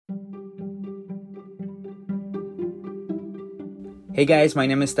Hey guys, my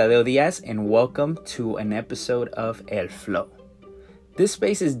name is Tadeo Diaz and welcome to an episode of El Flow. This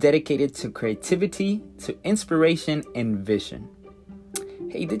space is dedicated to creativity, to inspiration, and vision.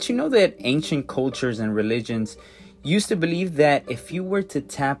 Hey, did you know that ancient cultures and religions used to believe that if you were to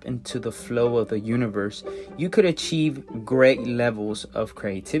tap into the flow of the universe, you could achieve great levels of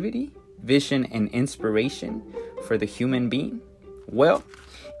creativity, vision, and inspiration for the human being? Well,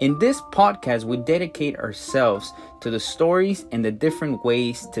 in this podcast, we dedicate ourselves to the stories and the different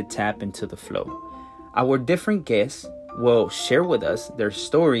ways to tap into the flow. Our different guests will share with us their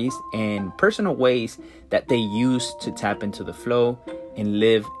stories and personal ways that they use to tap into the flow and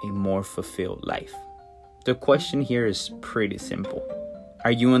live a more fulfilled life. The question here is pretty simple.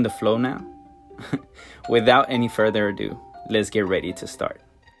 Are you in the flow now? Without any further ado, let's get ready to start.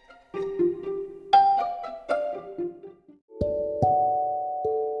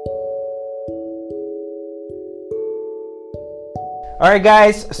 All right,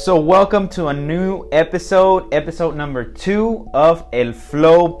 guys, so welcome to a new episode number 2 of El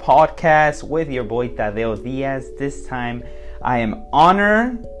Flow podcast with your boy Tadeo Diaz. This time I am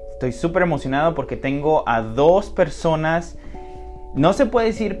honored, estoy súper emocionado porque tengo a dos personas, no se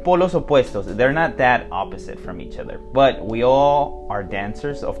puede decir polos opuestos, they're not that opposite from each other, but we all are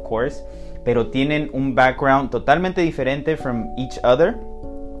dancers, of course, pero tienen un background totalmente diferente from each other.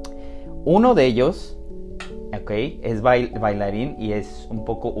 Uno de ellos, okay, es bailarín y es un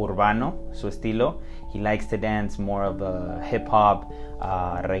poco urbano su estilo. He likes to dance more of a hip hop,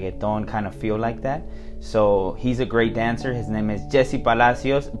 reggaeton kind of feel like that. So he's a great dancer. His name is Jessi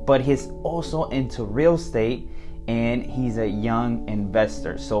Palacios, but he's also into real estate and he's a young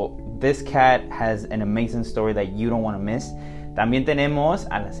investor. So this cat has an amazing story that you don't want to miss. También tenemos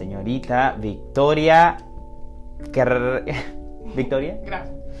a la señorita Victoria Graff.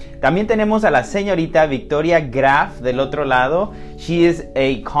 También tenemos a la señorita Victoria Graff del otro lado. She is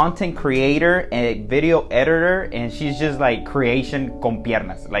a content creator and video editor, and she's just like creation con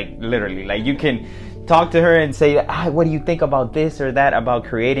piernas, like literally. Like you can talk to her and say, what do you think about this or that about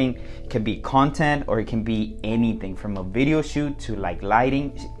creating? It can be content or it can be anything from a video shoot to like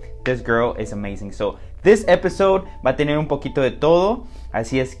lighting. This girl is amazing. So this episode va a tener un poquito de todo.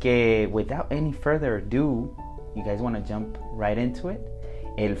 Así es que without any further ado, you guys want to jump right into it?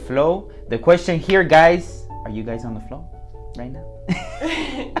 El flow. The question here, guys, are you guys on the flow right now?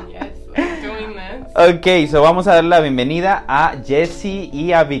 Yes, I'm doing this. Okay, so vamos a dar la bienvenida a Jessi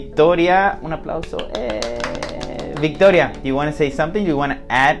y a Victoria. Un aplauso. Victoria, do you want to say something? Do you want to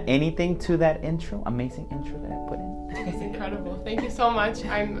add anything to that intro? Amazing intro that I put in. It's incredible. Thank you so much.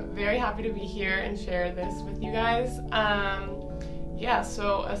 I'm very happy to be here and share this with you guys.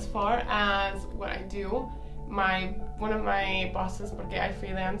 So as far as what I do, one of my bosses, porque I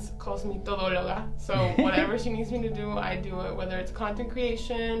freelance, calls me todóloga. So whatever she needs me to do, I do it. Whether it's content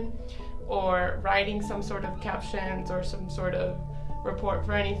creation or writing some sort of captions or some sort of report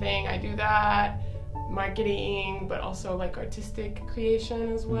for anything, I do that. Marketing, but also like artistic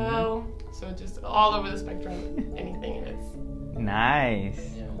creation as well. Mm-hmm. So just all over the spectrum, anything it is.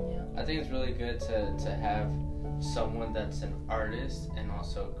 Nice. Yeah. I think it's really good to have someone that's an artist and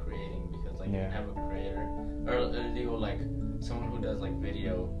also creating, because like you can have a creator or like someone who does like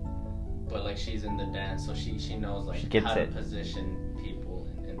video, but like she's in the dance, so she knows like how to position people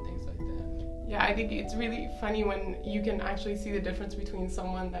and things like that. Yeah, I think it's really funny when you can actually see the difference between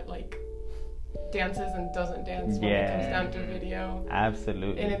someone that like dances and doesn't dance when it comes down to video.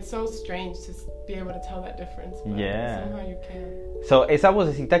 Absolutely. And it's so strange to be able to tell that difference, but somehow you can. So esa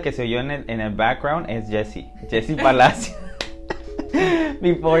vocecita que se oyó en el background es Jessi Palacios.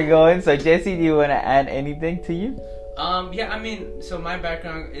 Before going, so Jessi, do you want to add anything to you? I mean, so my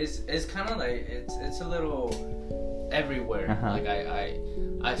background is kind of like it's a little everywhere. Like I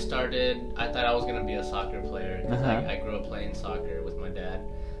thought I was gonna be a soccer player because I grew up playing soccer with my dad.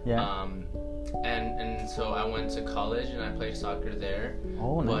 Yeah. And so I went to college and I played soccer there.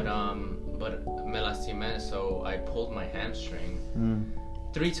 Oh, nice. But me lastimé, so I pulled my hamstring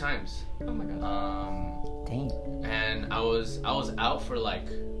 3 times. Oh my god. Dang. And I was out for like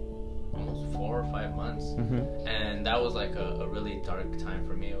almost 4 or 5 months, and that was like a really dark time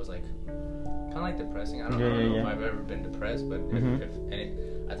for me. It was like kind of like depressing. I don't know if I've ever been depressed, but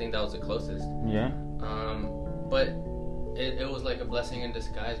I think that was the closest. Yeah. But it was like a blessing in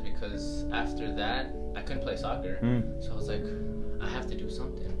disguise, because after that I couldn't play soccer, so I was like, I have to do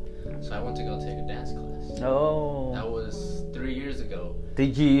something. So I went to go take a dance class. Oh. That was 3 years ago.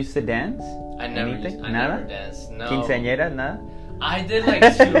 Did you used to dance? I never danced. No. Quinceañera, nada? I did like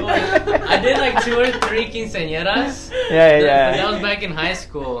 2 or 3 quinceañeras. Yeah. But that was back in high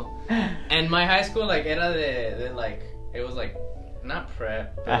school. And my high school like era de like, it was like not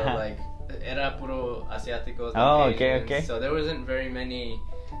prep, but like era puro asiáticos. Oh, like okay, Asians, okay. So there wasn't very many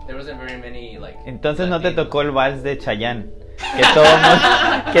like. Entonces Latinos. no te tocó el vals de Chayanne.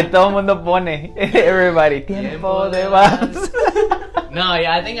 Que todo mundo pone. Everybody, tiempo de vals. No,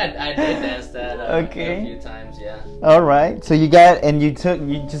 yeah, I think I did dance that Okay. a few times, yeah. All right. So you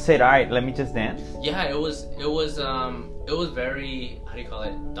just said, all right, let me just dance. Yeah, it was very, how do you call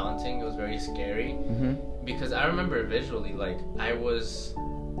it, daunting. It was very scary because I remember visually, like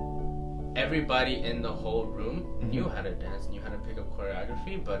everybody in the whole room knew how to dance, knew how to pick up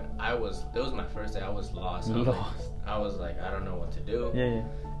choreography, but it was my first day. I was lost. I was like, I don't know what to do. Yeah.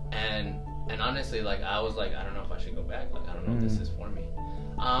 And honestly, like I was like, I don't know if I should go back. Like I don't know if this is for me.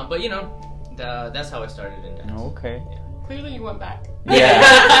 But you know, that's how I started in dance. Okay. Yeah. Clearly, you went back.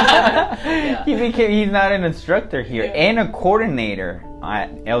 Yeah. Yeah. He's not an instructor here and a coordinator at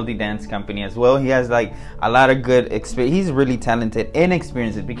LD Dance Company as well. He has like a lot of good experience. He's really talented and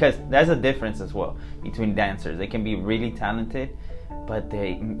experienced, because there's a difference as well between dancers. They can be really talented, but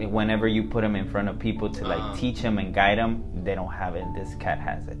whenever you put them in front of people to like teach them and guide them, they don't have it. This cat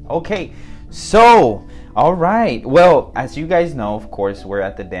has it. Okay, so all right. Well, as you guys know, of course, we're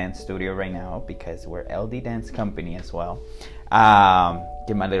at the dance studio right now because we're LD Dance Company as well.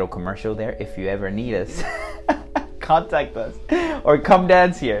 Give my little commercial there. If you ever need us, contact us or come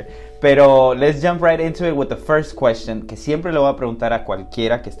dance here. Pero let's jump right into it with the first question, que siempre le voy a preguntar a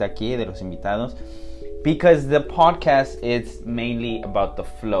cualquiera que está aquí de los invitados, because the podcast is mainly about the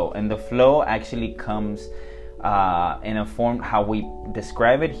flow, and the flow actually comes in a form, how we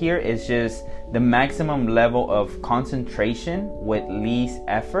describe it here is just the maximum level of concentration with least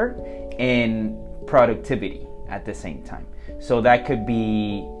effort and productivity at the same time. So that could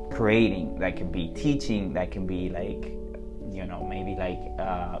be creating, that could be teaching, that can be like, you know, maybe like,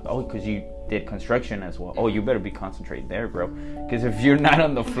 because you did construction as well. Oh, you better be concentrated there, bro. Because if you're not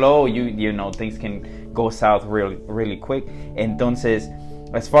on the flow, you know, things can go south really quick. Entonces,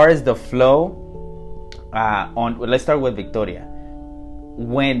 as far as the flow, let's start with Victoria.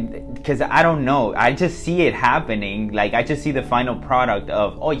 Because I don't know, I just see it happening. Like I just see the final product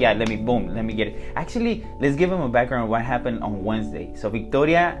of, oh yeah, let me get it. Actually, let's give him a background of what happened on Wednesday. So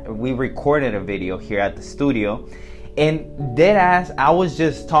Victoria, we recorded a video here at the studio, and deadass, I was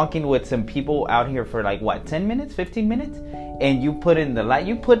just talking with some people out here for like what, 10 minutes, 15 minutes, and you put in the light,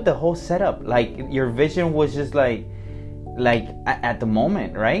 you put the whole setup. Like your vision was just like at the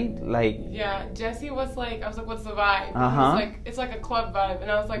moment, right? Like, yeah, Jessi was like, I was like, what's the vibe? It's like a club vibe,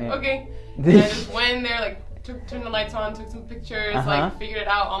 and I was like, okay. And I just went in there, like turned the lights on, took some pictures, like figured it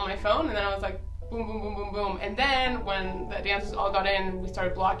out on my phone, and then I was like, boom, boom, boom, boom, boom. And then when the dancers all got in and we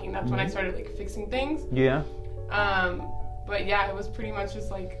started blocking, that's when I started like fixing things. Yeah. But yeah, it was pretty much just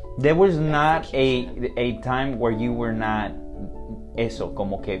like, there was not a time where you were not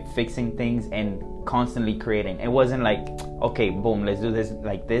como que fixing things and constantly creating. It wasn't like, okay, boom, let's do this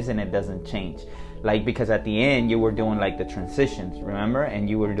like this, and it doesn't change. Like, because at the end you were doing like the transitions, remember? And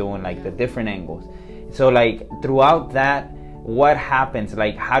you were doing like the different angles. So like throughout that, what happens?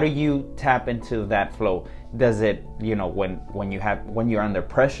 Like, how do you tap into that flow? Does it, you know, when you're under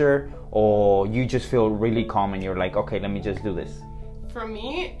pressure, or you just feel really calm and you're like, okay, let me just do this? For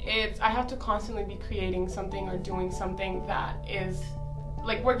me, I have to constantly be creating something or doing something that is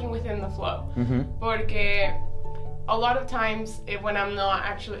like working within the flow. Porque a lot of times when I'm not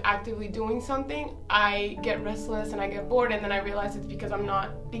actually actively doing something, I get restless and I get bored, and then I realize it's because I'm not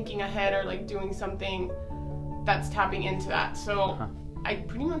thinking ahead or like doing something that's tapping into that. So I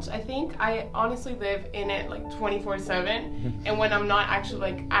think I honestly live in it like 24/7, and when I'm not actually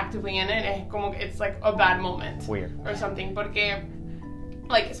like actively in it, it's like a bad moment. Weird. Or something. Porque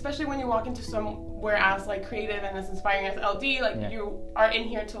like, especially when you walk into somewhere as like creative and as inspiring as LD, like you are in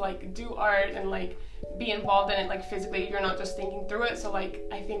here to like do art and like be involved in it like physically. You're not just thinking through it. So like,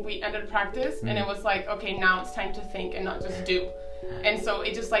 I think we ended practice and it was like, okay, now it's time to think and not just do. And so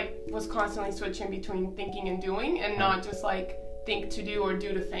it just like was constantly switching between thinking and doing, and not just like think to do or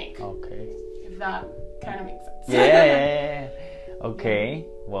do to think. Okay. If that kind of makes sense. Yeah. Okay.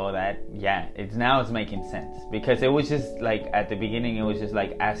 Well, it's making sense, because it was just like at the beginning it was just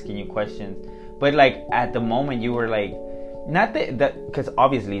like asking you questions, but like at the moment you were like, not that because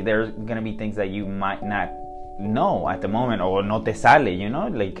obviously there's gonna be things that you might not know at the moment, or no te sale, you know,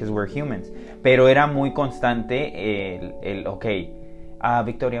 like, because we're humans. Pero era muy constante el okay,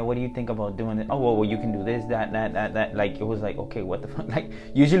 Victoria, what do you think about doing it? Oh, well, you can do this, that. Like, it was like, okay, what the fuck? Like,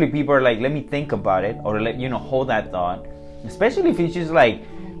 usually people are like, let me think about it, or let, you know, hold that thought. Especially if it's just like,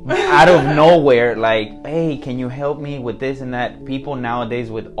 out of nowhere, like, hey, can you help me with this and that? People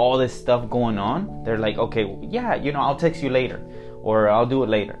nowadays with all this stuff going on, they're like, okay, yeah, I'll text you later, or I'll do it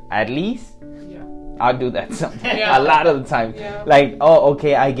later. At least I'll do that sometimes. A lot of the time. Like, oh,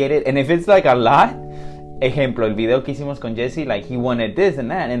 okay, I get it. And if it's like a lot, ejemplo, el video que hicimos con Jessi, like he wanted this and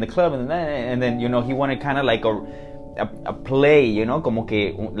that in the club and that, and then he wanted kind of like a play, como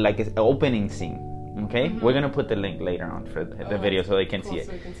que like an opening scene. Okay, we're gonna put the link later on for the video so they can see it.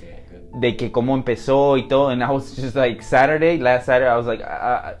 So can see it. De que como empezó y todo, and I was just like last Saturday, I was like,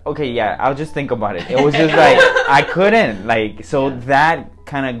 okay, yeah, I'll just think about it. It was just like I couldn't, like, so that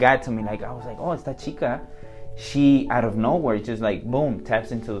kind of got to me. Like I was like, oh, esta chica, she out of nowhere just like boom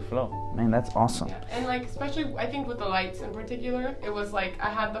taps into the flow. Man, that's awesome. Yeah. And like especially I think with the lights in particular, it was like I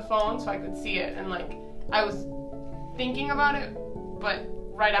had the phone so I could see it, and like I was thinking about it, but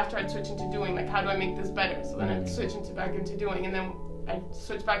right after I'd switch into doing, like, how do I make this better? So then I'd switch back into doing, and then I'd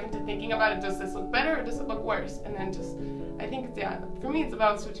switch back into thinking about it. Does this look better or does it look worse? And then I think for me it's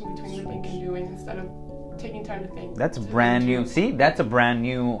about switching between the think and doing instead of taking time to think. That's brand new. See, that's a brand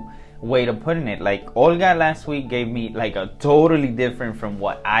new way of putting it. Like Olga last week gave me like a totally different from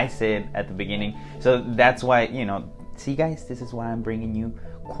what I said at the beginning. So that's why, see guys, this is why I'm bringing you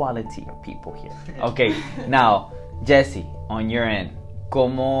quality of people here. Okay, now Jessi, on your end,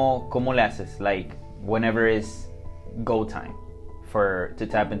 ¿Cómo le haces? Like, whenever it's go time to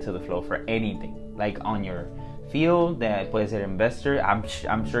tap into the flow for anything, like on your field, that puede ser investor.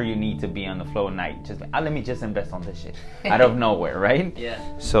 I'm sure you need to be on the flow at night. Just let me just invest on this shit out of nowhere, right? Yeah.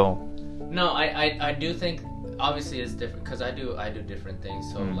 So. No, I do think obviously it's different because I do different things.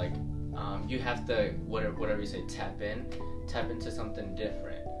 So like, you have to whatever you say, tap into something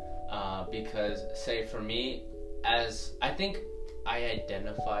different. Because say for me, I think I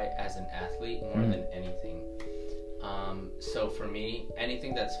identify as an athlete more than anything. So for me,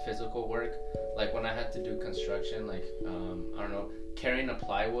 anything that's physical work, like when I had to do construction, like I don't know, carrying a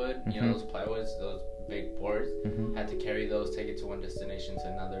plywood, those plywoods, those big boards, had to carry those, take it to one destination to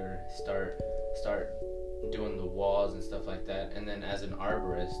another, start doing the walls and stuff like that. And then as an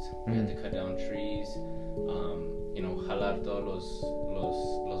arborist, we had to cut down trees, jalar todos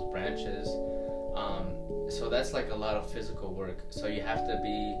los branches. So that's like a lot of physical work. So you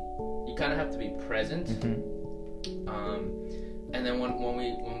kind of have to be present. And then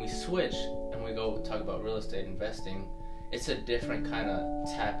when we switch and we go talk about real estate investing, it's a different kind of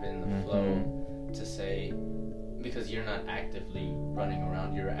tap in the flow to say, because you're not actively running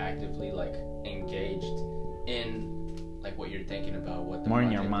around, you're actively like engaged in like what you're thinking about, what the more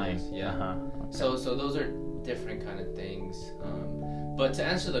in your mind is. Yeah. Okay. So those are different kind of things. But to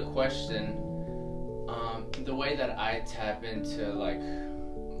answer the question, the way that I tap into like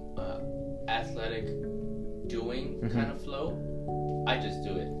athletic doing kind of flow, I just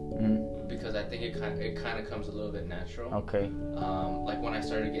do it because I think it kind of comes a little bit natural. Okay. Like when I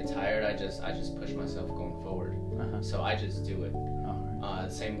started to get tired, I just push myself going forward. So I just do it.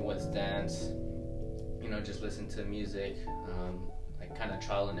 Same with dance. Just listen to music, like kind of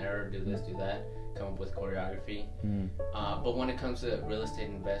trial and error. Do this, do that. Come up with choreography. But when it comes to real estate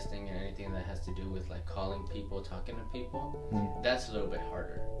investing and anything that has to do with like calling people, talking to people, that's a little bit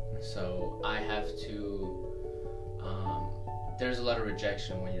harder. So I have to. There's a lot of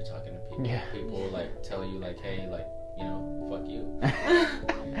rejection when you're talking to people. Yeah. People like tell you like, hey, like, fuck you.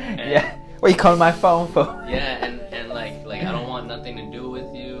 Yeah. Well, you call my phone for. Yeah, and like I don't want nothing to do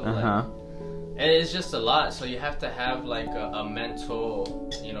with you. Like, and it's just a lot. So you have to have like a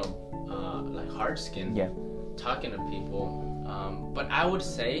mental, like hard skin. Yeah. Talking to people. But I would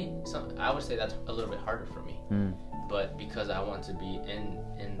say that's a little bit harder for me. But because I want to be in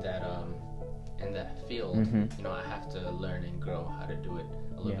that field, I have to learn and grow how to do it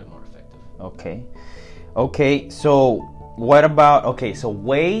a little bit more effective. Okay. So what about so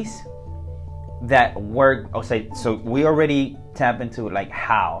ways that work? So we already tap into like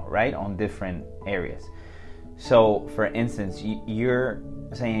how, right, on different areas. So for instance, you're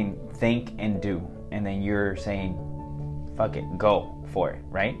saying think and do, and then you're saying fuck it, go for it,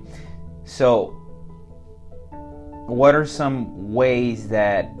 right? So what are some ways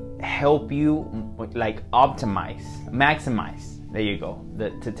that help you like maximize, there you go,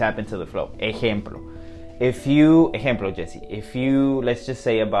 to tap into the flow? Ejemplo, Jessi, if you, let's just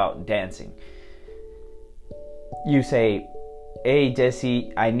say about dancing, you say, hey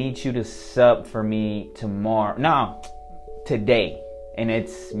Jessi, I need you to sub for me today, and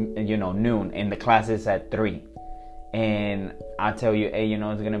it's noon, and the class is at 3, and I tell you, hey,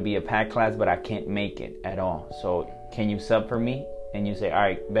 it's gonna be a packed class, but I can't make it at all, so can you sub for me? And you say, all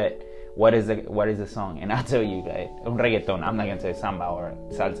right, bet. what is the song? And I'll tell you, like, un reggaeton. I'm not gonna say samba or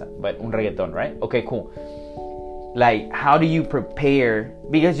salsa, but un reggaeton, right? Okay, cool. Like, how do you prepare?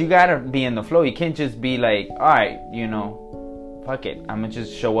 Because you gotta be in the flow. You can't just be like, all right, you know, fuck it, I'm gonna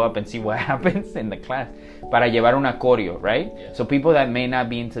just show up and see what happens in the class. Para llevar una choreo, right? Yeah. So people that may not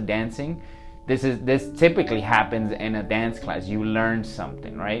be into dancing, this typically happens in a dance class. You learn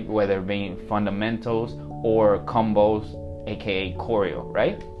something, right? Whether it being fundamentals or combos, aka choreo,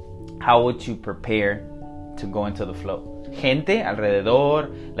 right? How would you prepare to go into the flow? Gente alrededor,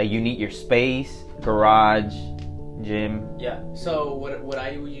 like you need your space, garage, gym. Yeah. So what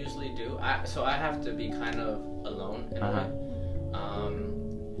I would usually do, I have to be kind of alone in a way.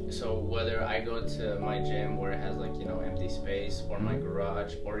 So whether I go to my gym where it has like, you know, empty space, or my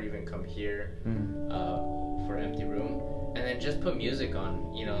garage, or even come here for empty room, and then just put music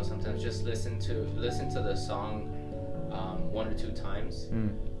on. You know, sometimes just listen to the song 1 or 2 times.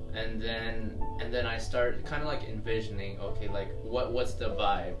 And then I start kind of like envisioning, okay, like what's the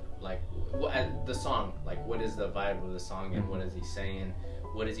vibe, like the song, like what is the vibe of the song, and what is he saying,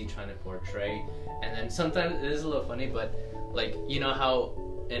 what is he trying to portray. And then sometimes it is a little funny, but like, you know how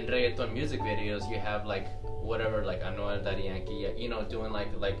in reggaeton music videos you have like whatever, like Anuel, Daddy Yankee, you know, doing like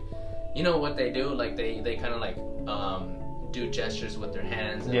you know what they do, like they kind of like do gestures with their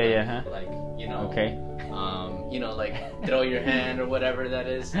hands, and like you know, okay, you know, like throw your hand or whatever that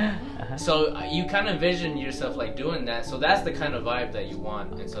is. So you kind of envision yourself like doing that. So that's the kind of vibe that you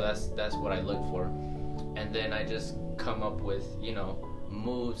want, and so that's what I look for. And then I just come up with, you know,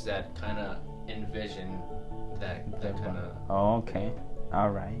 moves that kind of envision that kind of. Oh, okay,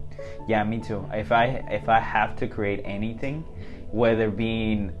 all right. Yeah, me too. If I have to create anything, whether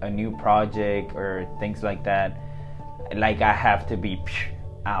being a new project or things like that, like I have to be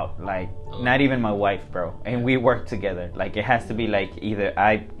out, like not even my wife, bro, and we work together. Like it has to be like either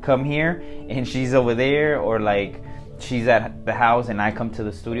I come here and she's over there, or like she's at the house and I come to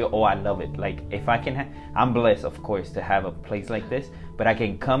the studio. Oh, I love it. Like if I can I'm blessed, of course, to have a place like this, but I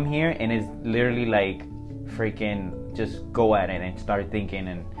can come here and it's literally like freaking just go at it and start thinking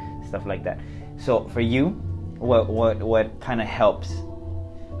and stuff like that. So for you, what kind of helps?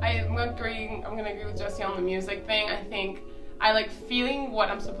 I'm gonna agree with Jessi on the music thing. I think I like feeling what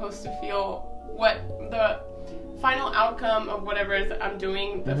I'm supposed to feel, what the final outcome of whatever it is that I'm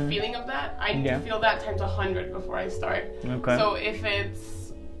doing, the feeling of that. I need to feel that times 100 before I start. Okay. So if it's,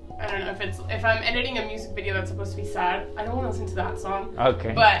 I don't know, if I'm editing a music video that's supposed to be sad, I don't want to listen to that song.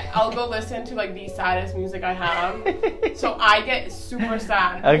 Okay. But I'll go listen to like the saddest music I have. So I get super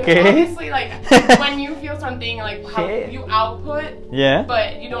sad. Okay. Because obviously, like when you feel something, like how you output,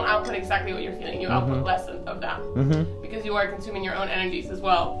 but you don't output exactly what you're feeling. You output less of that because you are consuming your own energies as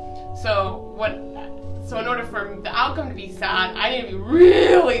well. So in order for the outcome to be sad, I need to be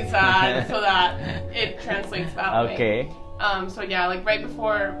really sad so that it translates that way. Okay. So yeah, like right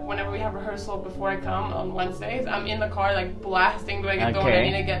before, whenever we have rehearsal before I come on Wednesdays, I'm in the car like blasting reggaeton. I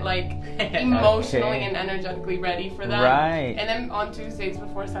need to get like emotionally and energetically ready for that. Right. And then on Tuesdays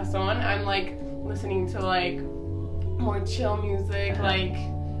before Sazon, I'm like listening to like more chill music, like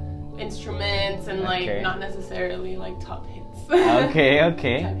instruments and like not necessarily like top hits.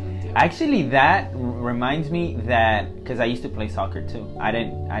 Okay. Actually, that reminds me that because I used to play soccer too. I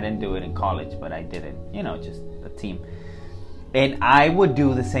didn't do it in college, but I did it. You know, just a team. And I would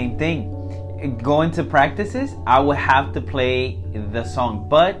do the same thing. Going to practices, I would have to play the song.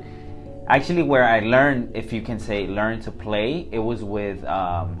 But actually, where I learned, if you can say learn to play, it was with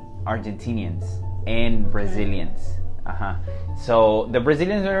Argentinians and Brazilians. So the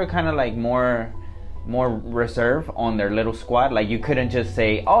Brazilians are kind of like more reserved on their little squad. Like you couldn't just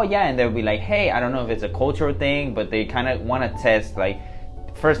say, oh yeah, and they'll be like, hey, I don't know if it's a cultural thing, but they kind of want to test, like,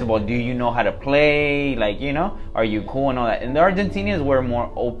 first of all, do you know how to play? Like, you know, are you cool and all that? And the Argentinians were more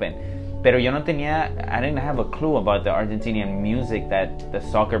open. Pero I didn't have a clue about the Argentinian music that the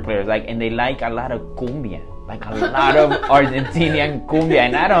soccer players like. And they like a lot of cumbia. Like a lot of Argentinian cumbia.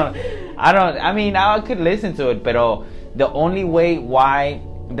 And I mean, I could listen to it, but the only reason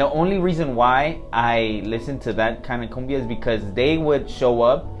why I listen to that kind of cumbia is because they would show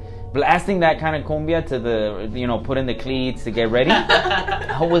up blasting that kind of cumbia to the, you know, putting the cleats to get ready.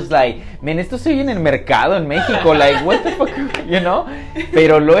 I was like, man, esto se oye en el mercado en Mexico. Like, what the fuck, you know?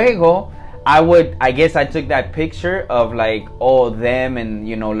 Pero luego, I guess I took that picture of like, them and,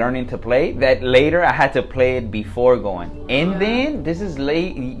 you know, learning to play. That later I had to play it before going. And then, this is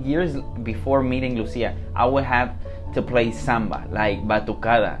years before meeting Lucia, I would have to play samba, like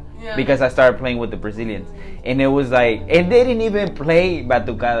batucada. Yeah. Because I started playing with the Brazilians. And it was like, and they didn't even play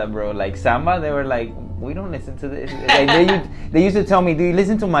batucada, bro. Like samba, they were like we don't listen to this. Like they used to tell me, do you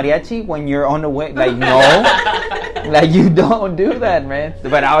listen to mariachi when you're on the way? Like, no. Like, you don't do that, man.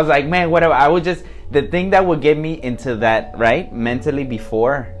 But I was like, man, whatever. I would just, the thing that would get me into that, right, mentally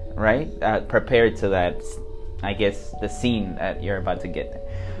before, right, prepared to that, I guess, the scene that you're about to get there.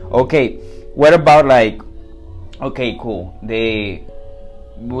 Okay, what about, like, okay, cool. We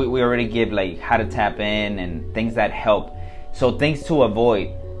already give, like, how to tap in and things that help. So things to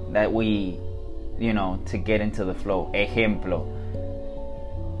avoid that we, you know, to get into the flow. Ejemplo,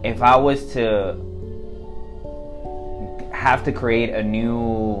 if I was to have to create a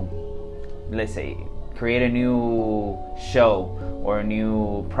new, let's say, create a new show or a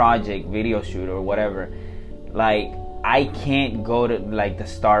new project, video shoot or whatever, like, I can't go to, like, the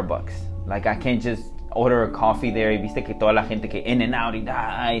Starbucks. Like, I can't just order a coffee there. Y viste que toda la gente que in and out y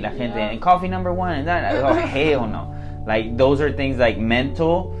la gente and coffee number one and that. Oh, hell no. Like, those are things like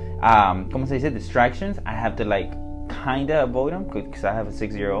mental, ¿cómo se dice? Distractions. I have to, like, kind of avoid them because I have a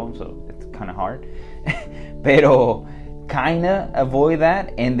 6-year-old, so it's kind of hard. Pero kind of avoid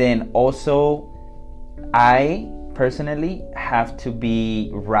that. And then also, I personally have to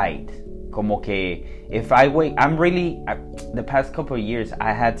be right. Como que if I wait, the past couple of years,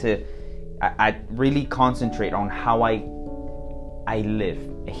 I really concentrate on how I live.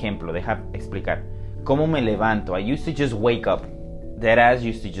 Ejemplo, deja explicar. ¿Cómo me levanto? I used to just wake up. Deadass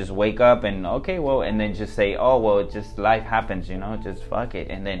used to just wake up and, okay, well, and then just say, oh, well, just life happens, you know, just fuck it.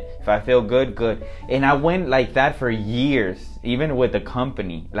 And then if I feel good, good. And I went like that for years, even with the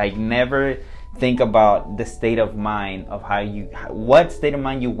company. Like, never think about the state of mind of what state of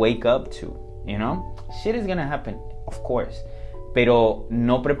mind you wake up to, you know? Shit is gonna happen, of course. Pero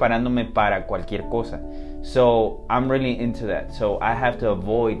no preparándome para cualquier cosa. So I'm really into that. So I have to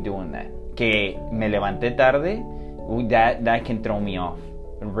avoid doing that. Que me levanté tarde, that can throw me off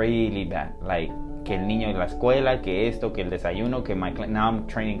really bad. Like, que el niño en la escuela, que esto, que el desayuno, que now I'm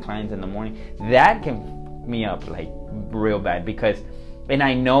training clients in the morning. That can f me up, like, real bad and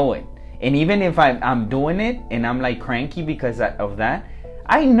I know it. And even if I'm doing it and I'm, like, cranky because of that,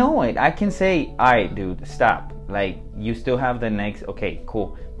 I know it. I can say, all right, dude, stop. Like, you still have the next, okay,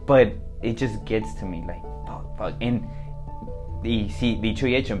 cool. But it just gets to me, like, fuck. Y sí, dicho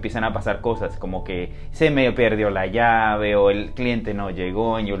y hecho, empiezan a pasar cosas como que se me perdió la llave o el cliente no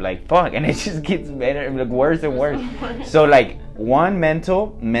llegó and you're like, fuck. And it just gets better, like, worse and worse. So, like, one,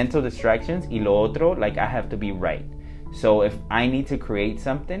 mental distractions, y lo otro, like, I have to be right. So if I need to create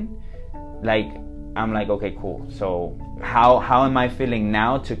something, like, I'm like, okay, cool. So how am I feeling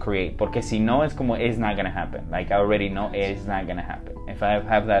now to create? Porque si no, it's como, it's not gonna happen. Like, I already know it's not gonna happen. If I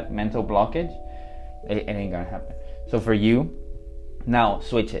have that mental blockage, it ain't gonna happen. So for you, now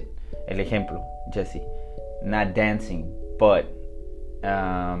switch it. El ejemplo, Jessi, not dancing, but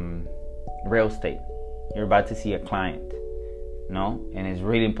real estate. You're about to see a client, no? And it's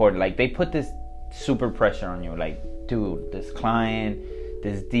really important. Like, they put this super pressure on you. Like, dude, this client,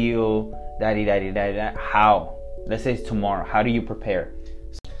 this deal, da-di-da-di-da-di-da. How? Let's say it's tomorrow. How do you prepare?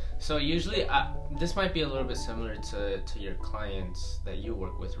 So usually, this might be a little bit similar to your clients that you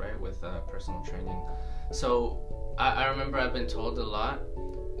work with, right? With personal training. So I remember I've been told a lot.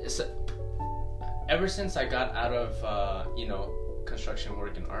 Ever since I got out of, construction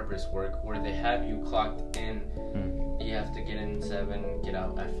work and arborist work, where they have you clocked in, you have to get in 7, get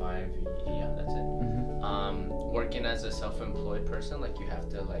out at 5. Yeah, that's it. Working as a self-employed person, like, you have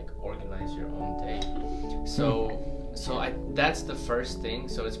to, like, organize your own day. So that's the first thing.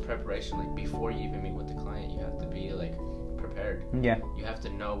 So it's preparation. Like, before you even meet with the client, you have to be, like, prepared. Yeah. You have to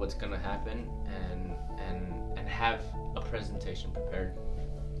know what's gonna happen and have a presentation prepared.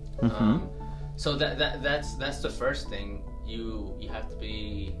 So that's the first thing. You have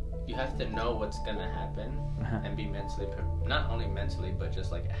to know what's gonna happen and be mentally not only mentally, but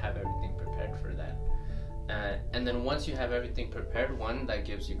just, like, have everything prepared for that. And then once you have everything prepared, one, that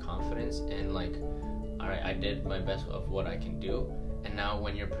gives you confidence in, like, all right, I did my best of what I can do. And now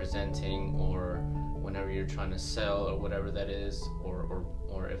when you're presenting or whenever you're trying to sell or whatever that is,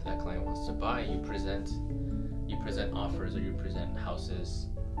 or if that client wants to buy, you present offers or you present houses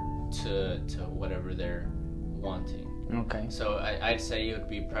to whatever they're wanting. Okay. So I'd say it would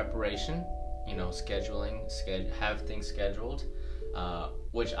be preparation, scheduling, have things scheduled,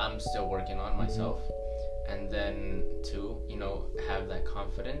 which I'm still working on myself. And then 2, have that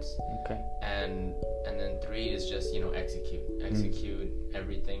confidence. Okay. And then 3 is just, execute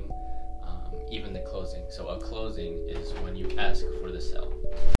everything, even the closing. So a closing is when you ask for the sale.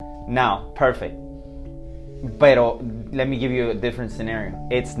 Now, perfect. Pero let me give you a different scenario.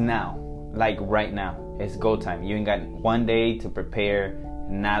 It's now, like right now. It's go time. You ain't got one day to prepare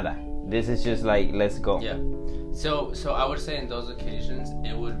nada. This is just like, let's go. Yeah. So I would say in those occasions,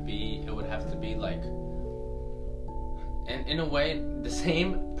 it would have to be like, in a way, the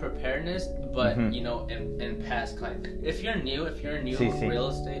same preparedness, but you know, in past clients. If you're a new real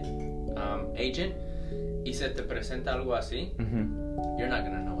estate agent, y se te presenta algo así, you're not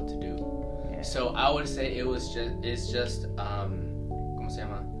gonna know what to do. Yeah. So I would say it's just ¿cómo se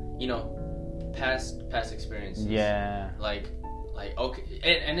llama? You know, past experiences. Yeah. Like okay,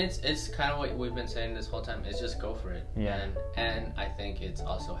 and it's kind of what we've been saying this whole time. It's just go for it. Yeah. And I think it's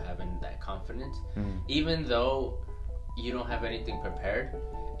also having that confidence, even though you don't have anything prepared.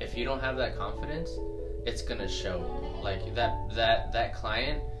 If you don't have that confidence, it's gonna show. Like that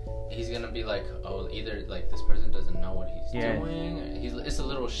client, he's gonna be like, oh, either like this person doesn't know what he's doing. It's a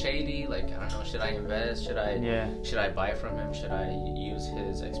little shady. Like, I don't know, should I invest? Should I buy from him? Should I use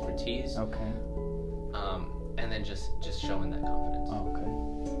his expertise? Okay. And then just showing that confidence.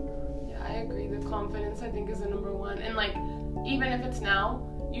 Okay. Yeah, I agree. The confidence, I think, is the number one. And like, even if it's now,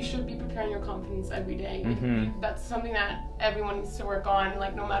 you should be preparing your confidence every day. That's something that everyone needs to work on.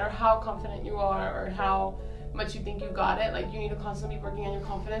 Like, no matter how confident you are or how much you think you got it, like, you need to constantly be working on your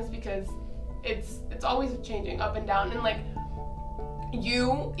confidence, because it's always changing up and down. And like,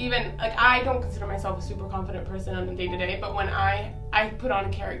 you even, like, I don't consider myself a super confident person on the day-to-day, but when I put on a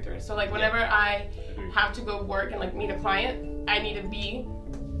character. So like, whenever I have to go work and like meet a client, I need to be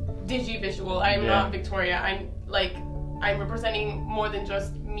digi-visual. I'm not Victoria. I'm representing more than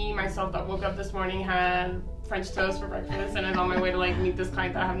just me, myself, that woke up this morning, had French toast for breakfast, and is on my way to like meet this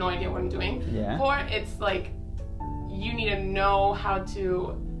client that I have no idea what I'm doing for. It's like, you need to know how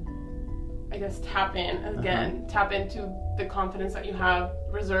to, I guess, tap into the confidence that you have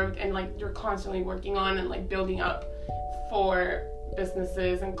reserved, and like, you're constantly working on and like building up for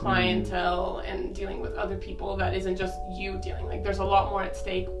businesses and clientele and dealing with other people. That isn't just you dealing. Like, there's a lot more at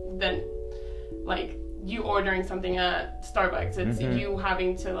stake than like you ordering something at Starbucks. It's you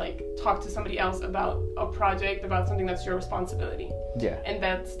having to like talk to somebody else about a project, about something that's your responsibility. Yeah. And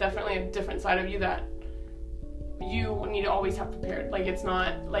that's definitely a different side of you that you need to always have prepared. Like, it's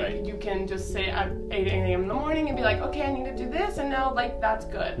not like you can just say at 8 a.m. in the morning and be like, okay, I need to do this, and now like that's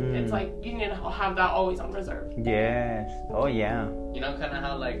good. It's like, you need to have that always on reserve. Yes. Oh yeah. You know, kind of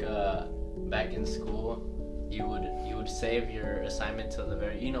how like back in school, you would save your assignment till the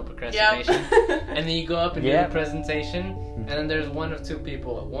very, procrastination, and then you go up and do a presentation, and then there's one of two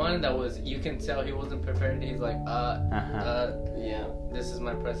people. One that was, you can tell he wasn't prepared. He's like, this is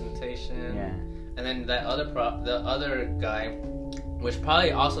my presentation. Yeah. And then that the other guy, which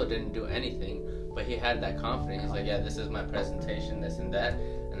probably also didn't do anything, but he had that confidence. He's like, yeah, this is my presentation, this and that.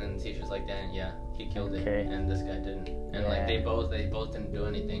 And then the teacher's like, Dan, he killed it, and this guy didn't. And like, they both didn't do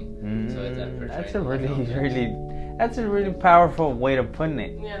anything. So it's that portraying. That's a really powerful way of putting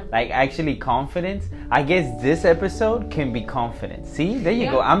it. Yeah. Like, actually, confidence. I guess this episode can be confidence. See, there you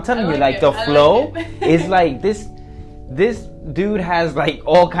go. I'm telling you, like the flow is like this dude has like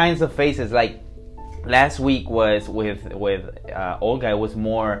all kinds of faces. Like, last week was with Olga. It was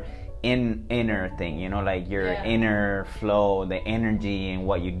more inner thing, like your inner flow, the energy and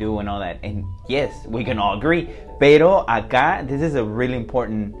what you do and all that. And yes, we can all agree. Pero acá, this is a really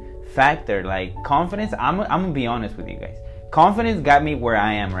important factor. Like, confidence, I'm gonna be honest with you guys. Confidence got me where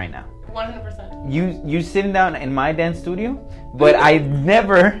I am right now. 100%. You sitting down in my dance studio, but I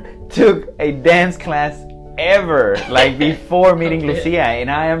never took a dance class ever, like, before meeting Lucia,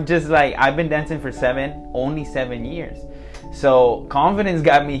 and I am just like, I've been dancing for only 7 years. So confidence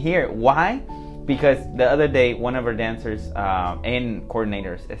got me here. Why? Because the other day, one of our dancers and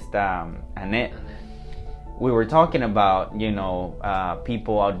coordinators, Annette, we were talking about,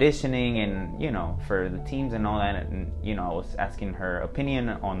 people auditioning and, for the teams and all that. And, I was asking her opinion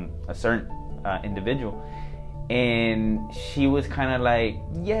on a certain individual. And she was kind of like,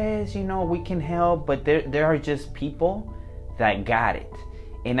 yes, we can help, but there are just people that got it.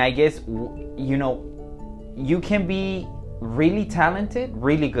 And I guess, you can be really talented,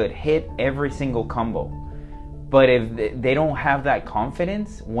 really good, hit every single combo. But if they don't have that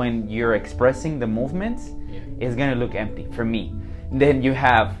confidence when you're expressing the movements, it's going to look empty for me. Then you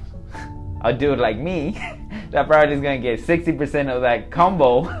have a dude like me that probably is going to get 60% of that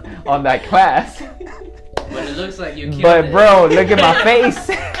combo on that class. But it looks like you killed it. Bro, look at my face.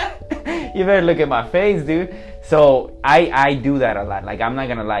 You better look at my face, dude. So I do that a lot. Like, I'm not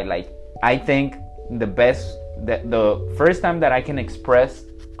going to lie. Like, I think the first time that I can express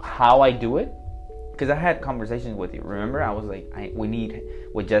how I do it, because I had conversations with you. Remember, I was like,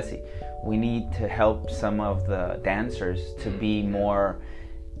 with Jessi, we need to help some of the dancers to be more,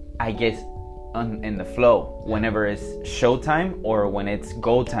 I guess, in the flow whenever it's showtime or when it's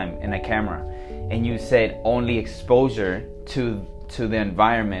go time in a camera, and you said only exposure to the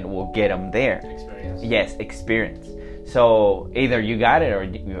environment will get them there. Experience. Yes, experience. So either you got it or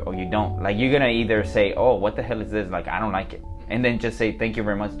you don't. Like, you're gonna either say, oh, what the hell is this? Like, I don't like it, and then just say thank you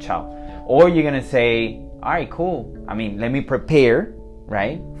very much, ciao. Yeah. Or you're gonna say, all right, cool. I mean, let me prepare,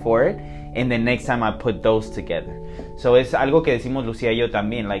 right, for it, and then next time I put those together. So es algo que decimos Lucia y yo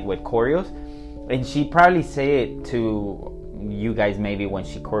también, like with choreos, and she probably say it to you guys maybe when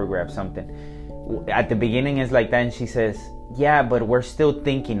she choreographs something. At the beginning it's like that, and she says, yeah, but we're still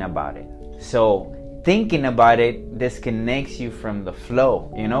thinking about it. So thinking about it disconnects you from the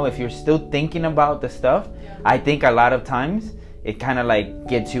flow. You know, if you're still thinking about the stuff, I think a lot of times it kind of like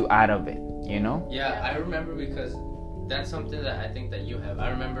gets you out of it, you know? Yeah, I remember, because that's something that I think that you have. I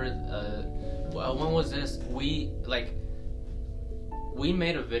remember, when was this? We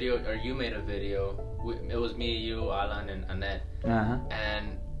made a video, or you made a video. It was me, you, Alan, and Annette. Uh-huh.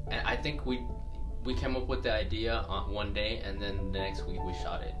 And I think we came up with the idea on one day, and then the next week we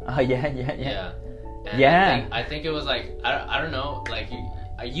shot it. Oh, yeah. And Yeah. I think it was like, I don't know, like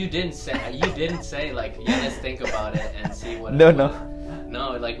you didn't say like, yeah, let's think about it and see what.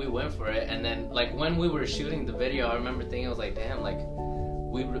 No, like we went for it, and then like when we were shooting the video, I remember thinking, I was like, damn, like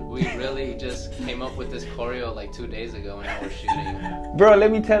we really just came up with this choreo like 2 days ago, and now we're shooting. Bro, let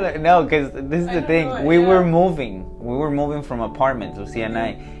me tell you, no, because this is the thing. We were moving from apartments, Lucia and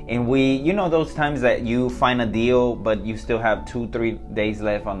I, and we, you know, those times that you find a deal, but you still have 2-3 days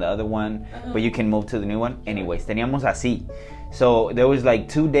left on the other one, but you can move to the new one. Anyways, teníamos así. So there was like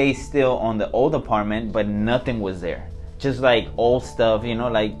 2 days still on the old apartment, but nothing was there. Just like old stuff, you know,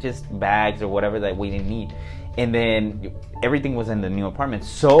 like just bags or whatever that we didn't need. And then everything was in the new apartment.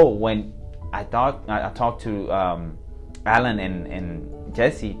 So when I talked to Alan and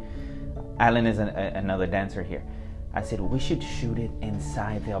Jessi. Alan is another dancer here. I said, we should shoot it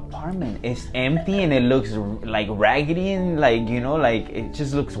inside the apartment. It's empty and it looks like raggedy and like, you know, like it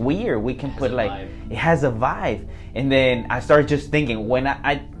just looks weird. We can put like, it has a vibe. And then I started just thinking, when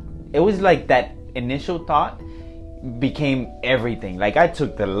it was like that initial thought became everything. Like I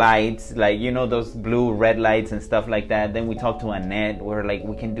took the lights, like, you know, those blue red lights and stuff like that. Then we talked to Annette, where like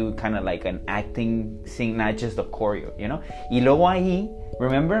we can do kind of like an acting scene, not just a choreo, you know. Y luego ahí,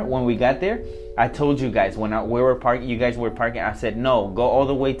 remember when we got there, I told you guys when we were parking, you guys were parking, I said no, go all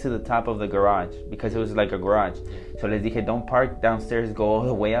the way to the top of the garage, because it was like a garage. So les dije, don't park downstairs, go all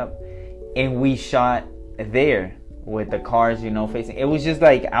the way up. And we shot there with the cars, you know, facing. It was just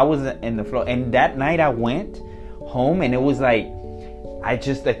like I was in the flow. And that night I went home and it was like I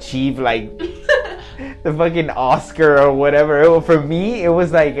just achieved like the fucking Oscar or whatever. For me it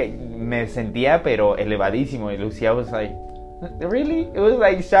was like me sentía pero elevadísimo. And Lucia was like, really? It was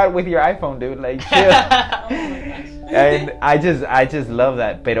like shot with your iPhone, dude, like chill. Oh my gosh. And I just love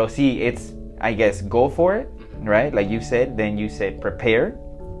that. Pero sí, it's, I guess, go for it, right? Like you said, then you said prepare.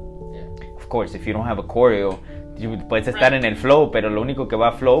 Of course, if you don't have a choreo, you puedes estar en el flow, pero lo único que va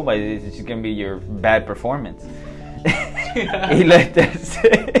a flow is just gonna be your bad performance. Y like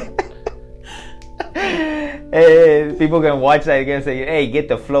people can watch that and say, hey, get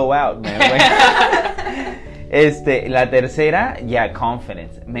the flow out, man. La tercera, yeah,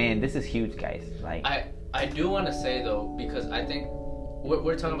 confidence. Man, this is huge, guys. Like I do want to say though, because I think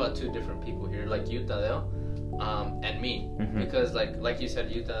we're talking about two different people here, like you, Tadeo, and me. Mm-hmm. Because like you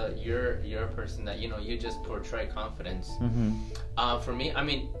said, Yuta, you're a person that, you know, you just portray confidence. Mm-hmm. For me, I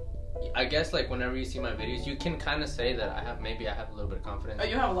mean, I guess like whenever you see my videos, you can kind of say that I have a little bit of confidence. Oh,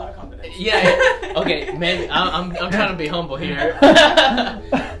 you have a lot of confidence. Yeah. Okay, maybe I'm trying to be humble here,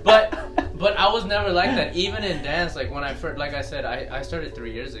 but I was never like that. Even in dance, like when I first, like I said, I started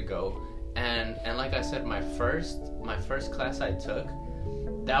 3 years ago, and like I said, my first class I took,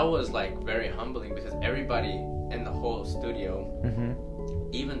 that was like very humbling, because everybody in the whole studio, mm-hmm.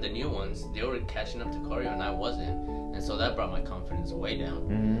 even the new ones, they were catching up to choreo and I wasn't. And so that brought my confidence way down.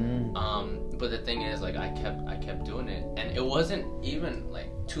 Mm-hmm. But the thing is, like I kept doing it, and it wasn't even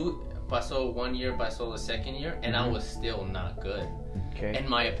like paso 1 year, paso the second year, and mm-hmm. I was still not good, in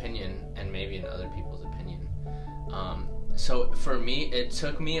my opinion, and maybe in other people's opinion. So for me, it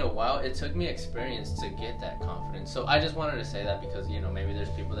took me a while. It took me experience to get that confidence. So I just wanted to say that, because, you know, maybe there's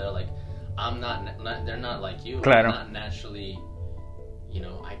people that are like, they're not like you. Claro. I'm not naturally, you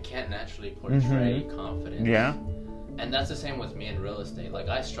know, I can't naturally portray mm-hmm. confidence. Yeah. And that's the same with me in real estate. Like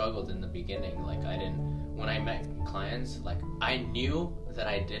I struggled in the beginning. Like when I met clients, like I knew that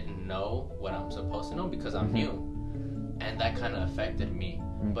I didn't know what I'm supposed to know, because I'm mm-hmm. new. And that kind of affected me.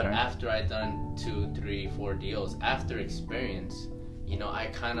 Okay. But after I'd done 2, 3, 4 deals, after experience, you know, I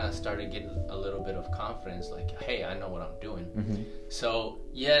kind of started getting a little bit of confidence, like, hey, I know what I'm doing. Mm-hmm. So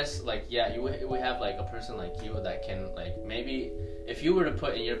yes, like, yeah, we have like a person like you that can, like, maybe if you were to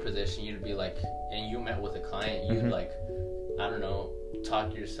put in your position, you'd be like, and you met with a client, you'd like, I don't know,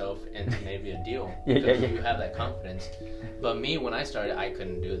 talk yourself into maybe a deal because you have that confidence. But me, when I started, I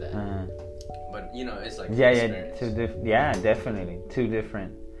couldn't do that. But you know, it's like experience. Definitely two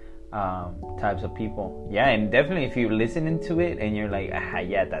different types of people. Yeah, and definitely if you're listening to it and you're like,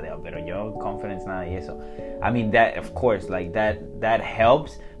 yeah, Tadeo, pero yo confidence nada y eso. I mean, that, of course, like that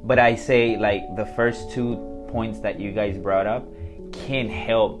helps. But I say, like, the first 2 points that you guys brought up can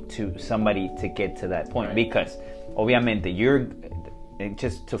help to somebody to get to that point, because obviamente you're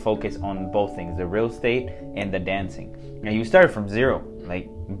just to focus on both things, the real estate and the dancing. Now you started from zero, like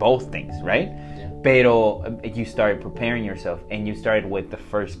both things, right? Yeah. Pero you started preparing yourself and you started with the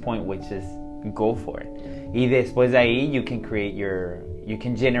first point, which is go for it. Y después de ahí you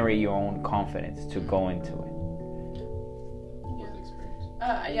can generate your own confidence to go into it.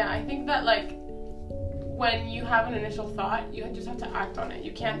 I think that, like, when you have an initial thought, you just have to act on it.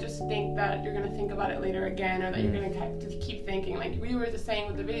 You can't just think that you're going to think about it later again, or that you're going to keep thinking. Like we were just saying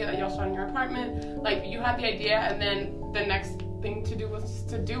with the video that y'all shot in your apartment, like, you had the idea and then the next thing to do was just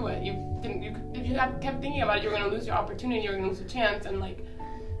to do it. If you kept thinking about it, you're going to lose your opportunity, you're going to lose your chance, and, like,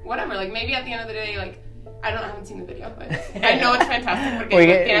 whatever. Like, maybe at the end of the day, like, I haven't seen the video, but I know it's fantastic. We're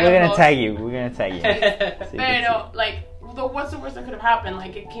going to tag you. We're going to tag you. So but I know, like, what's the worst that could have happened?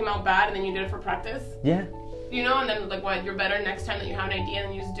 Like, it came out bad and then you did it for practice? Yeah. You know, and then, like, what, you're better next time that you have an idea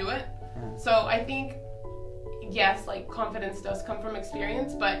and you just do it? Yeah. So I think, yes, like, confidence does come from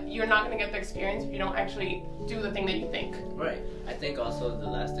experience, but you're not going to get the experience if you don't actually do the thing that you think. Right. I think also the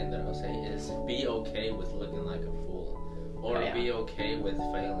last thing that I'll say is be okay with looking like a fool. Or be okay with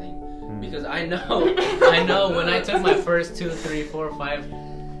failing. Because I know when I took my first 2, 3, 4, 5,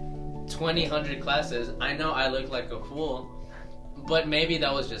 20, 100 classes, I know I looked like a fool. But maybe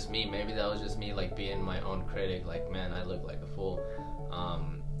that was just me. Maybe that was just me, like, being my own critic. Like, man, I look like a fool.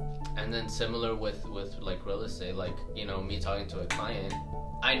 And then similar with like real estate, like, you know, me talking to a client,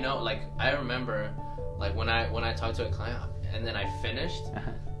 I know, like, I remember, like, when I talked to a client and then I finished,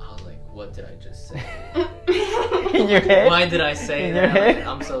 I was like, what did I just say? In your head? Why did I say that? Like,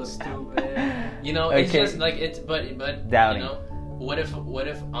 I'm so stupid. You know, it's just like, it's but doubting. You know, what if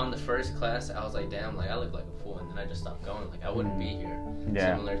on the first class I was like, damn, like, I look like a fool, and then I just stopped going, like, I wouldn't be here.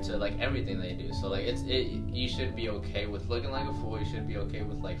 Yeah. Similar to, like, everything they do. So, like, you should be okay with looking like a fool. You should be okay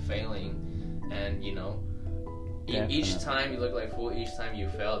with, like, failing, and, you know, each time you look like a fool, each time you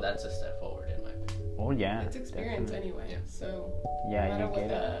fail, that's a step forward in my opinion. Oh yeah. It's experience anyway. Yeah. So no matter what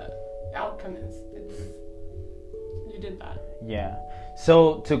the outcome is, you did that. Yeah.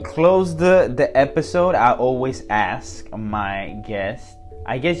 So to close the episode, I always ask my guest.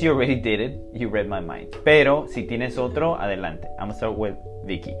 I guess you already did it. You read my mind. Pero si tienes otro, adelante. I'm gonna start with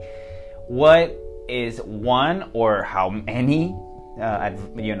Vicky. What is one or how many,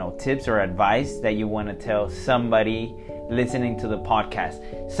 tips or advice that you want to tell somebody listening to the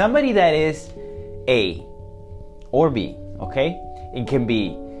podcast? Somebody that is A or B. Okay, it can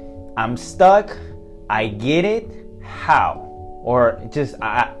be I'm stuck. I get it. How? Or just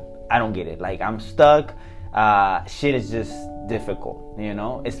I don't get it. Like, I'm stuck. Shit is just difficult, you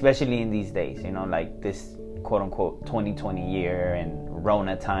know, especially in these days, you know, like this quote unquote 2020 year and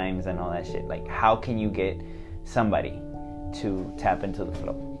Rona times and all that shit. Like, how can you get somebody to tap into the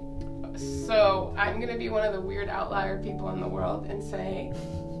flow? So I'm gonna be one of the weird outlier people in the world and say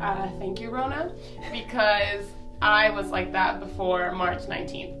thank you, Rona, because I was like that before March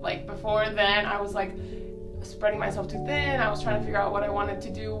 19th. Like, before then, I was like spreading myself too thin. I was trying to figure out what I wanted to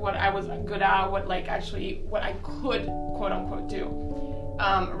do, what I was good at, what I could quote unquote do.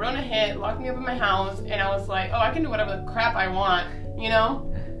 Rona hit, locked me up in my house, and I was like, oh, I can do whatever the crap I want, you know?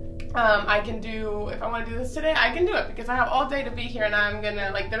 I can do, if I want to do this today, I can do it because I have all day to be here, and I'm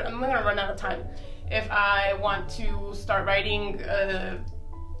gonna run out of time. If I want to start writing a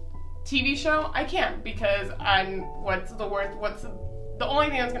TV show, I can't, because the only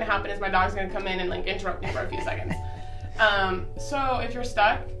thing that's going to happen is my dog's going to come in and, like, interrupt me for a few seconds. So if you're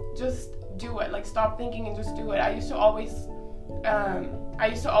stuck, just do it. Like, stop thinking and just do it. I used to always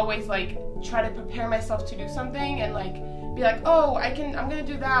like try to prepare myself to do something and, like, be like, oh, I'm going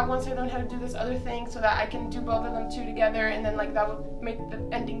to do that once I learn how to do this other thing so that I can do both of them two together, and then, like, that would make the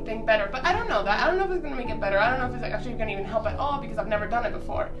ending thing better. But I don't know that. I don't know if it's going to make it better. I don't know if it's actually going to even help at all because I've never done it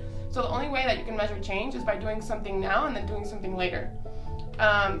before. So the only way that you can measure change is by doing something now and then doing something later.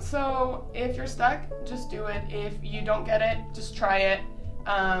 So if you're stuck, just do it. If you don't get it, just try it.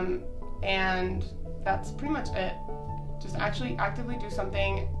 And that's pretty much it. Just actually actively do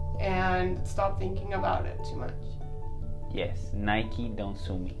something and stop thinking about it too much. Yes, Nike, don't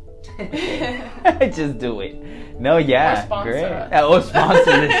sue me. Just do it. No, yeah, great. Or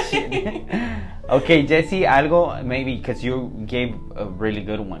sponsor this shit. Okay, Jessi, algo maybe because you gave a really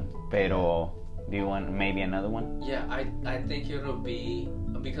good one, pero do you want maybe another one? Yeah, I think it'll be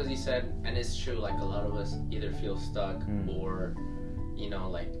because you said, and it's true, like a lot of us either feel stuck or, you know,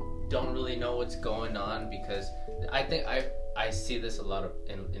 like don't really know what's going on, because I think I see this a lot of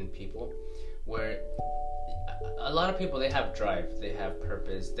in people where a lot of people, they have drive, they have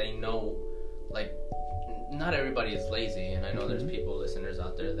purpose, they know, like, not everybody is lazy, and I know there's people, listeners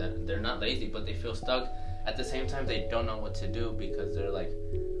out there, that they're not lazy, but they feel stuck. At the same time, they don't know what to do because they're like,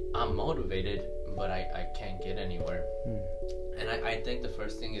 I'm motivated, but I can't get anywhere. And I think the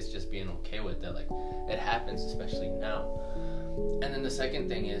first thing is just being okay with that. Like, it happens, especially now. And then the second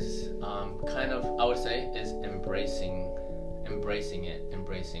thing is kind of, I would say, is embracing it.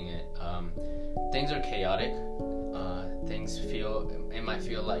 Things are chaotic. It might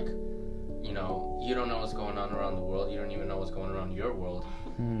feel like, you know, you don't know what's going on around the world. You don't even know what's going on around your world.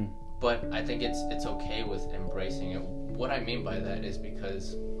 But I think it's okay with embracing it. What I mean by that is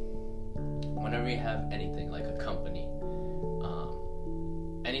because whenever you have anything like a company,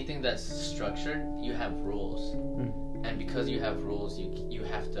 anything that's structured, you have rules. And because you have rules, you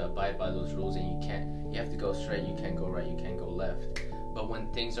have to abide by those rules, and you have to go straight, you can't go right, you can't go left. But when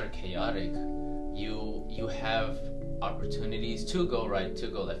things are chaotic, you have opportunities to go right, to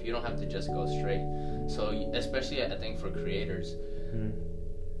go left. You don't have to just go straight. So especially I think for creators,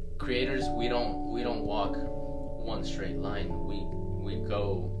 we don't walk one straight line. We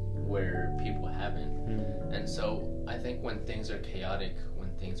go where people haven't. And so I think when things are chaotic,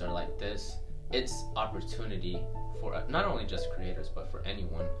 when things are like this, it's opportunity for not only just creators but for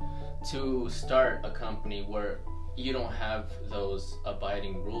anyone to start a company where you don't have those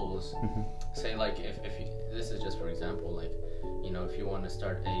abiding rules. Say, like, if you, this is just for example, like, you know, if you want to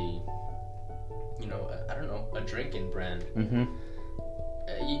start a drinking brand, in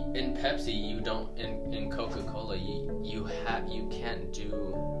Pepsi, you don't, in Coca-Cola, you have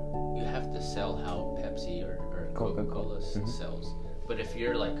to sell how Pepsi or Coca-Cola sells. But if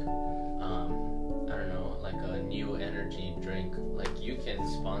you're like, I don't know, like a new energy drink, like you can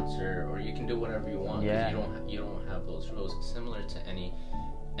sponsor or you can do whatever you want. Yeah. You don't have those rules. Similar to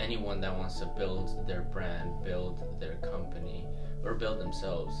anyone that wants to build their brand, build their company, or build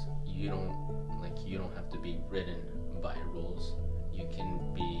themselves. You don't have to be ridden by rules. You can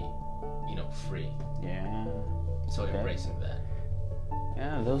be, free. Yeah. So embracing that.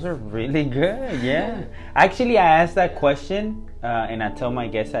 Yeah, those are really good. Yeah. Actually, I asked that question, and I tell my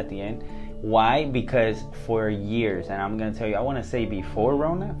guests at the end. Why? Because for years, and I'm going to tell you, I want to say before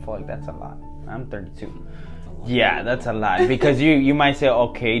Rona, I feel like that's a lot. I'm 32. Yeah, that's a lot. Because you might say,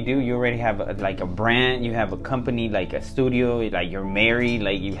 okay, dude, you already have a brand, you have a company, like a studio, like you're married,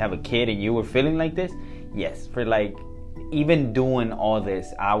 like you have a kid, and you were feeling like this. Yes, for like even doing all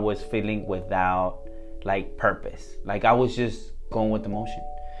this, I was feeling without like purpose. Like I was just going with the motion.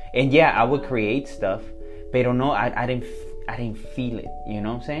 And yeah, I would create stuff, but no, I didn't feel it. You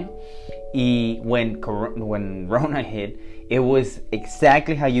know what I'm saying? When Rona hit, it was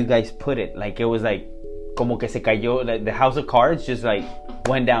exactly how you guys put it. Like it was like, como que se cayó, like the house of cards just like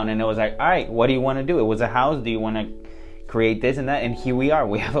went down, and it was like, all right, what do you want to do? It was a house. Do you want to create this and that? And here we are.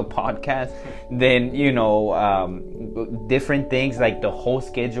 We have a podcast. Then different things, like the whole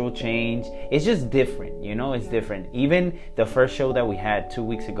schedule change. It's just different. It's different. Even the first show that we had 2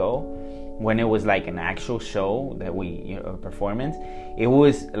 weeks ago, when it was like an actual show that we, a performance, it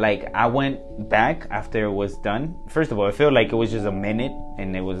was like I went back after it was done. First of all, it felt like it was just a minute,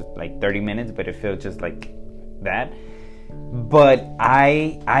 and it was like 30 minutes, but it felt just like that. But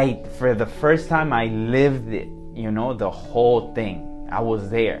I for the first time, I lived it, the whole thing. I was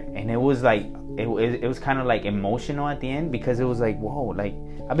there, and it was like, it was kind of like emotional at the end, because it was like, whoa, like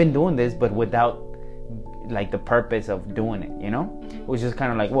I've been doing this, but without like the purpose of doing it, It was just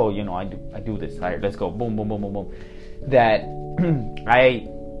kind of like, whoa, I do this. All right, let's go. Boom, boom, boom, boom, boom. That I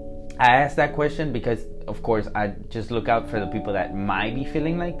asked that question because, of course, I just look out for the people that might be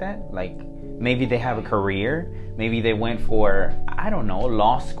feeling like that. Like maybe they have a career, maybe they went for, I don't know,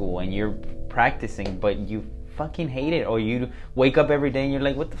 law school, and you're practicing, but you fucking hate it, or you wake up every day and you're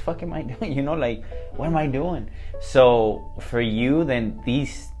like, what the fuck am I doing? Like, what am I doing? So for you, then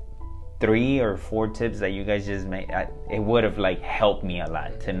these 3 or 4 tips that you guys just made, it would have like helped me a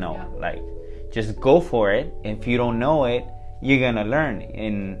lot to know. Like, just go for it. If you don't know it, you're gonna learn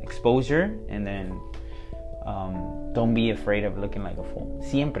in exposure, and then don't be afraid of looking like a fool.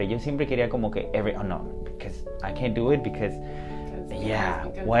 Yo siempre quería como que because I can't do it because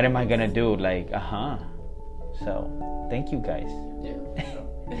what am I gonna do? Like, So, thank you guys. Yeah.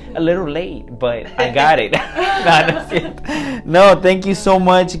 A little late, but I got it. No, thank you so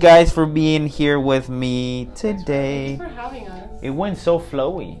much, guys, for being here with me today. Thanks for having us. It went so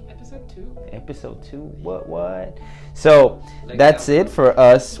flowy. Episode 2. What? So, that's it for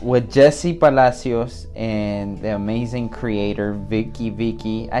us with Jessi Palacios and the amazing creator,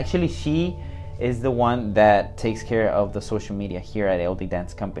 Vicky. Actually, she is the one that takes care of the social media here at LD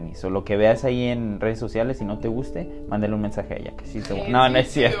Dance Company. So, lo que veas ahí en redes sociales, si no te guste, mándale un mensaje a ella. Que she's the one. No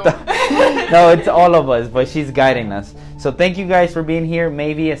es cierto. No, it's all of us, but she's guiding us. So, thank you guys for being here.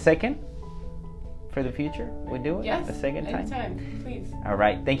 Maybe a second for the future. We do it? Yes. The second time? Anytime, please. All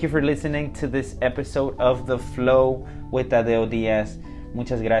right. Thank you for listening to this episode of The Flow with Tadeo Diaz.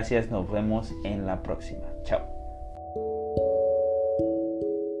 Muchas gracias. Nos vemos en la próxima. Chao.